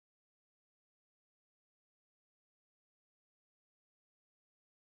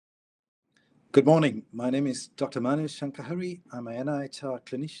Good morning. My name is Dr. Manu Shankahari. I'm an NIHR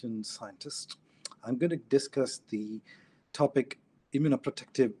clinician scientist. I'm going to discuss the topic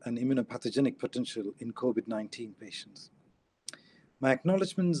immunoprotective and immunopathogenic potential in COVID-19 patients. My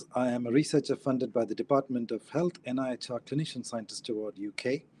acknowledgements: I am a researcher funded by the Department of Health NIHR Clinician Scientist Award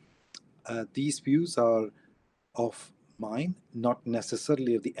UK. These views are of mine, not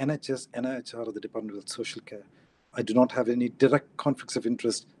necessarily of the NHS, NIHR, or the Department of Social Care. I do not have any direct conflicts of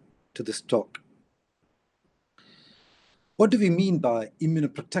interest to this talk. What do we mean by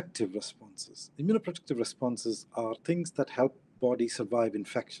immunoprotective responses? Immunoprotective responses are things that help body survive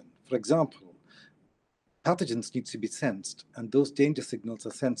infection. For example, pathogens need to be sensed, and those danger signals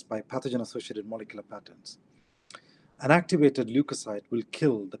are sensed by pathogen-associated molecular patterns. An activated leukocyte will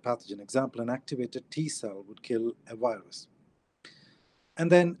kill the pathogen. Example, an activated T cell would kill a virus.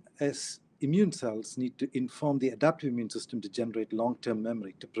 And then as immune cells need to inform the adaptive immune system to generate long-term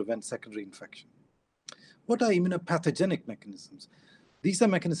memory to prevent secondary infection. What are immunopathogenic mechanisms? These are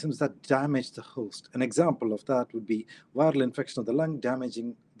mechanisms that damage the host. An example of that would be viral infection of the lung,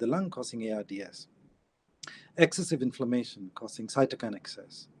 damaging the lung, causing ARDS. Excessive inflammation causing cytokine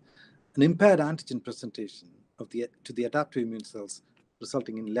excess. An impaired antigen presentation to the adaptive immune cells,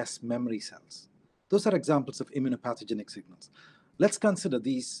 resulting in less memory cells. Those are examples of immunopathogenic signals. Let's consider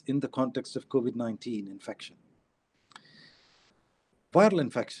these in the context of COVID-19 infection. Viral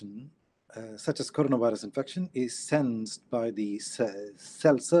infection, such as coronavirus infection, is sensed by the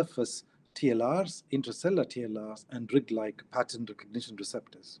cell surface TLRs, intracellular TLRs, and RIG-like pattern recognition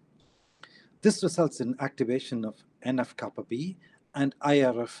receptors. This results in activation of NF-kappa B and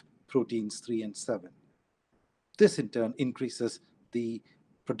IRF proteins 3 and 7. This in turn increases the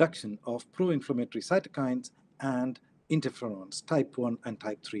production of pro-inflammatory cytokines and interferons, type 1 and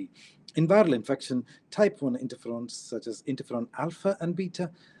type 3. In viral infection, type 1 interferons such as interferon alpha and beta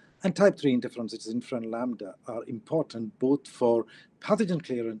and type 3 interferons such as interferon lambda are important both for pathogen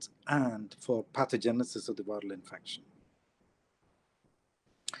clearance and for pathogenesis of the viral infection.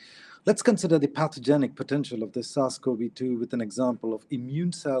 Let's consider the pathogenic potential of the SARS-CoV-2 with an example of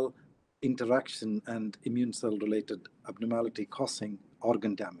immune cell interaction and immune cell related abnormality causing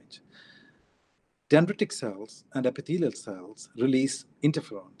organ damage. Dendritic cells and epithelial cells release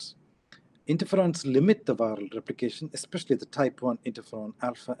interferons. Interferons limit the viral replication, especially the type 1 interferon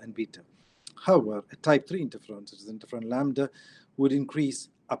alpha and beta. However, a type 3 interferon, such as interferon lambda, would increase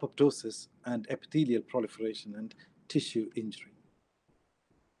apoptosis and epithelial proliferation and tissue injury.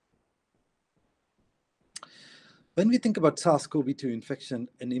 When we think about SARS-CoV-2 infection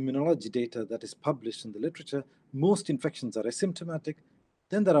and immunology data that is published in the literature, most infections are asymptomatic.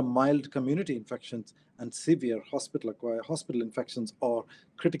 Then there are mild community infections and severe hospital-acquired hospital infections or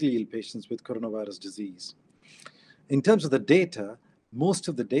critically ill patients with coronavirus disease. In terms of the data, most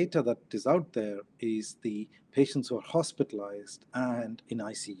of the data that is out there is the patients who are hospitalized and in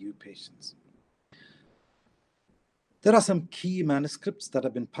ICU patients. There are some key manuscripts that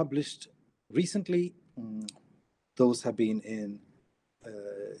have been published recently. Those have been in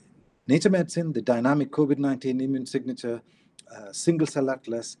Nature Medicine, the Dynamic COVID-19 Immune Signature, Single Cell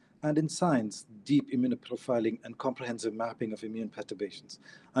Atlas, and in Science, Deep Immunoprofiling and Comprehensive Mapping of Immune Perturbations.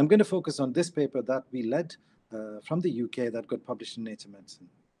 I'm going to focus on this paper that we led from the UK that got published in Nature Medicine.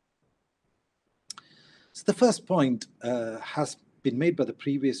 So the first point has been made by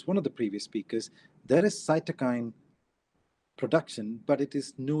one of the previous speakers. There is cytokine production, but it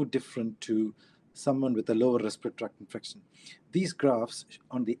is no different to someone with a lower respiratory tract infection. These graphs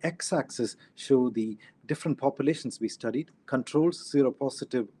on the x-axis show the different populations we studied. Controls,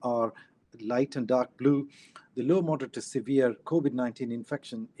 seropositive, are light and dark blue. The low, moderate to severe COVID-19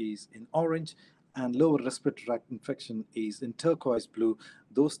 infection is in orange, and lower respiratory tract infection is in turquoise blue.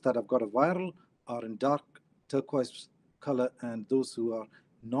 Those that have got a viral are in dark turquoise color, and those who are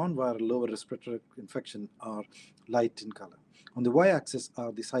non-viral lower respiratory infection are light in color. On the y-axis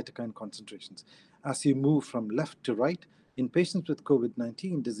are the cytokine concentrations. As you move from left to right, in patients with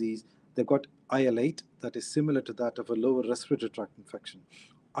COVID-19 disease, they've got IL-8 that is similar to that of a lower respiratory tract infection.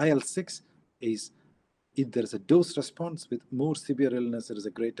 IL-6 is, if there is a dose response with more severe illness, there is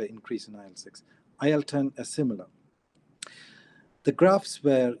a greater increase in IL-6. IL-10 is similar. The graphs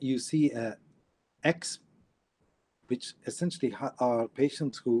where you see a X, which essentially are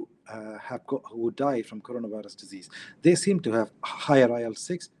patients who who die from coronavirus disease, they seem to have higher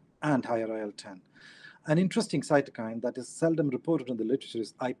IL-6 and higher IL-10. An interesting cytokine that is seldom reported in the literature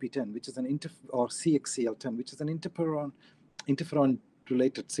is IP10, which is an or CXCL10, which is an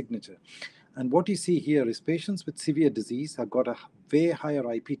interferon-related signature. And what you see here is patients with severe disease have got a way higher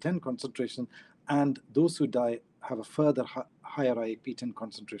IP10 concentration, and those who die have a further higher IAP10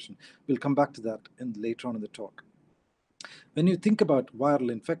 concentration. We'll come back to that later on in the talk. When you think about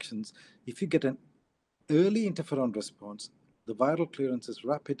viral infections, if you get an early interferon response, the viral clearance is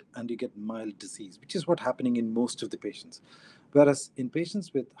rapid and you get mild disease, which is what's happening in most of the patients. Whereas in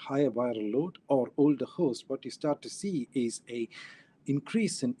patients with higher viral load or older host, what you start to see is a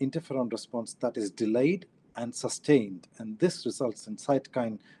increase in interferon response that is delayed and sustained, and this results in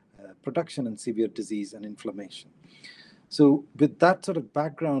cytokine production and severe disease and inflammation. So with that sort of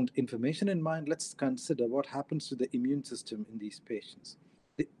background information in mind, let's consider what happens to the immune system in these patients.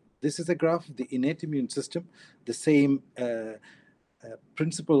 This is a graph of the innate immune system, the same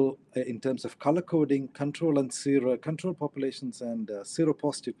principle in terms of color coding. Control and control populations and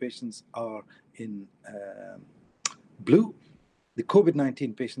seropositive patients are in blue. The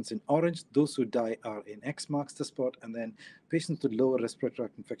COVID-19 patients in orange, those who die are in X marks the spot, and then patients with lower respiratory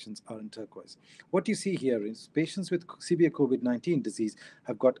tract infections are in turquoise. What you see here is patients with severe COVID-19 disease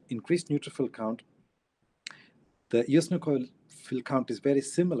have got increased neutrophil count. The eosinophil count is very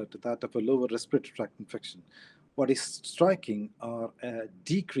similar to that of a lower respiratory tract infection. What is striking are a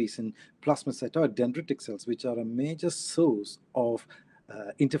decrease in plasmacytoid dendritic cells, which are a major source of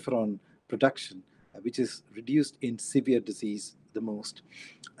interferon production, which is reduced in severe disease the most,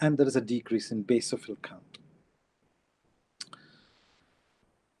 and there is a decrease in basophil count.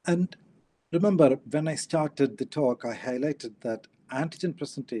 And remember, when I started the talk, I highlighted that antigen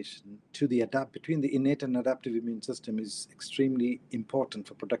presentation to the between the innate and adaptive immune system is extremely important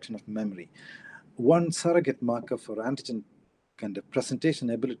for production of memory. One surrogate marker for antigen kind of presentation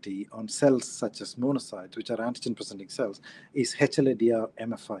ability on cells such as monocytes, which are antigen presenting cells, is HLA-DR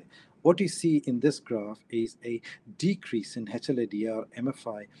MFI. What you see in this graph is a decrease in HLA-DR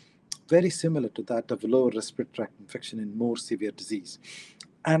MFI, very similar to that of lower respiratory tract infection in more severe disease.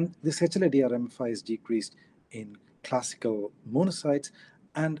 And this HLA-DR MFI is decreased in classical monocytes,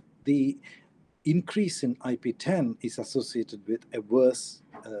 and the increase in IP10 is associated with a worse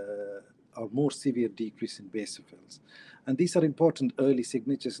or more severe decrease in basophils. And these are important early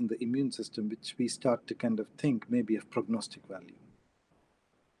signatures in the immune system, which we start to kind of think may be of prognostic value.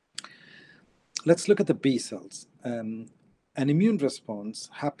 Let's look at the B cells. An immune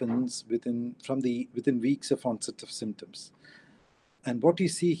response happens within weeks of onset of symptoms. And what you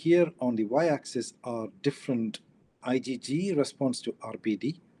see here on the y-axis are different IgG response to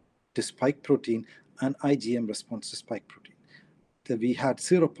RBD, to spike protein, and IgM response to spike protein. So we had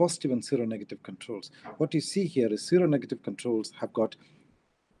seropositive and seronegative controls. What you see here is seronegative controls have got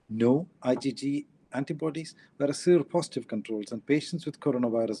no IgG antibodies, whereas seropositive controls and patients with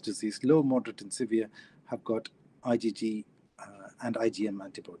coronavirus disease, low, moderate, and severe, have got IgG and IgM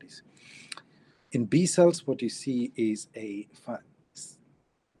antibodies. In B cells, what you see is a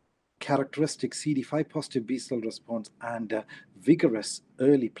characteristic CD5 positive B cell response and a vigorous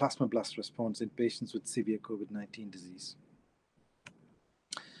early plasmablast response in patients with severe COVID-19 disease.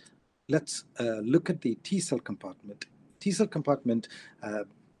 Let's look at the T cell compartment. T cell compartment,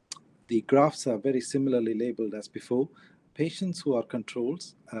 the graphs are very similarly labeled as before. Patients who are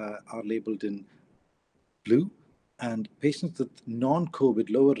controls are labeled in blue, and patients with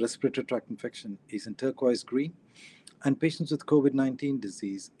non-COVID lower respiratory tract infection is in turquoise green, and patients with COVID-19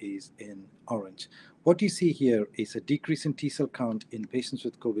 disease is in orange. What you see here is a decrease in T cell count in patients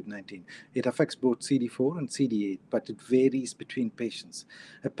with COVID-19. It affects both CD4 and CD8, but it varies between patients.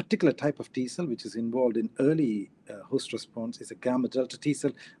 A particular type of T cell which is involved in early host response is a gamma delta T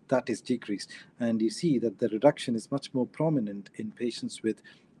cell that is decreased. And you see that the reduction is much more prominent in patients with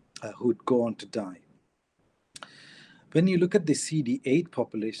who would go on to die. When you look at the CD8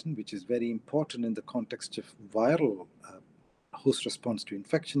 population, which is very important in the context of viral host response to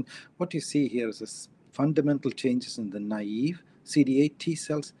infection, what you see here is fundamental changes in the naive CD8 T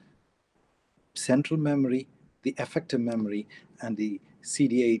cells, central memory, the effector memory, and the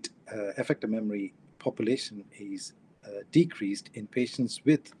CD8 effector memory population is decreased in patients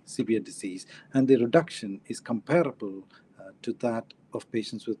with severe disease, and the reduction is comparable to that of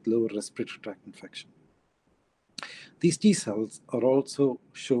patients with lower respiratory tract infection. These T cells are also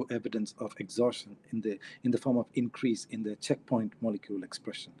show evidence of exhaustion in the form of increase in the checkpoint molecule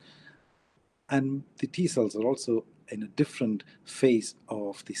expression. And the T cells are also in a different phase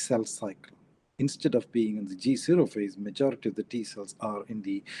of the cell cycle. Instead of being in the G0 phase, majority of the T cells are in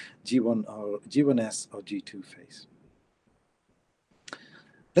the G1 or G1S or G2 phase.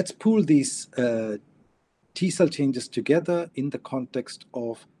 Let's pool these T cell changes together in the context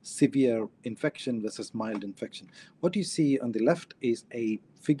of severe infection versus mild infection. What you see on the left is a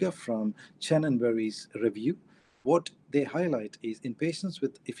figure from Chen and Berry's review. What they highlight is in patients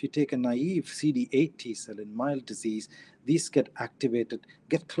with, if you take a naive CD8 T cell in mild disease, these get activated,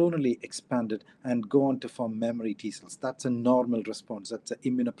 get clonally expanded, and go on to form memory T cells. That's a normal response. That's an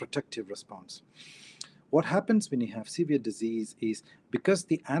immunoprotective response. What happens when you have severe disease is because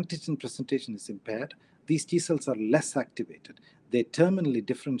the antigen presentation is impaired, these T cells are less activated. They terminally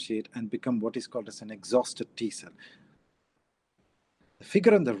differentiate and become what is called as an exhausted T cell. The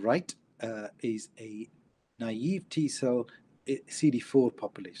figure on the right is a naive T cell CD4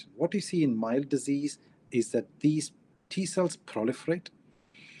 population. What you see in mild disease is that these T cells proliferate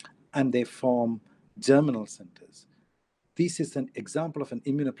and they form germinal centers. This is an example of an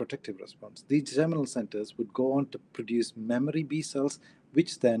immunoprotective response. These germinal centers would go on to produce memory B cells,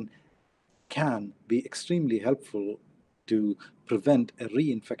 which then can be extremely helpful to prevent a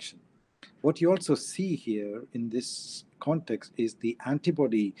reinfection. What you also see here in this context is the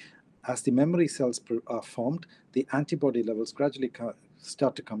antibody, as the memory cells are formed, the antibody levels gradually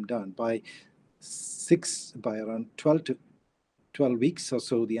start to come down. By around 12 weeks or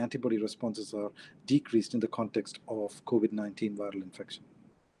so, the antibody responses are decreased in the context of COVID-19 viral infection.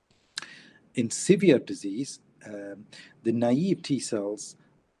 In severe disease, the naive T cells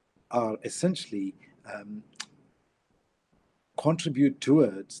are essentially contribute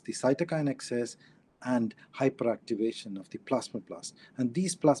towards the cytokine excess and hyperactivation of the plasmablasts. And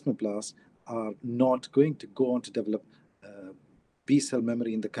these plasmablasts are not going to go on to develop B cell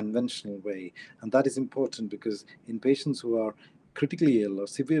memory in the conventional way. And that is important because in patients who are critically ill or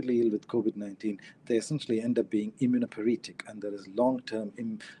severely ill with COVID-19, they essentially end up being immunoparetic, and there is long-term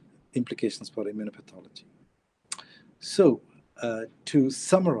implications for immunopathology. So to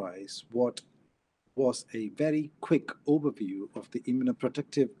summarize what was a very quick overview of the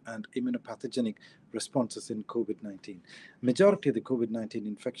immunoprotective and immunopathogenic responses in COVID-19. Majority of the COVID-19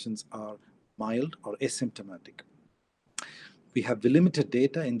 infections are mild or asymptomatic. We have limited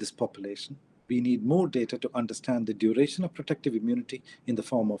data in this population. We need more data to understand the duration of protective immunity in the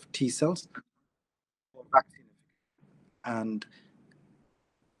form of T cells or vaccine. And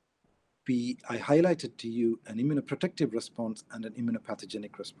I highlighted to you an immunoprotective response and an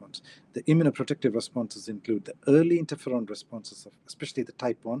immunopathogenic response. The immunoprotective responses include the early interferon responses of especially the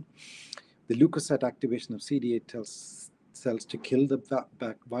type 1, the leukocyte activation of CD8 cells to kill the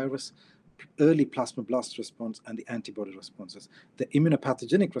virus, early plasmablast response, and the antibody responses. The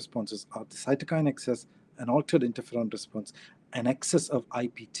immunopathogenic responses are the cytokine excess, an altered interferon response, an excess of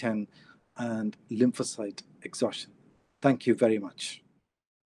IP10, and lymphocyte exhaustion. Thank you very much.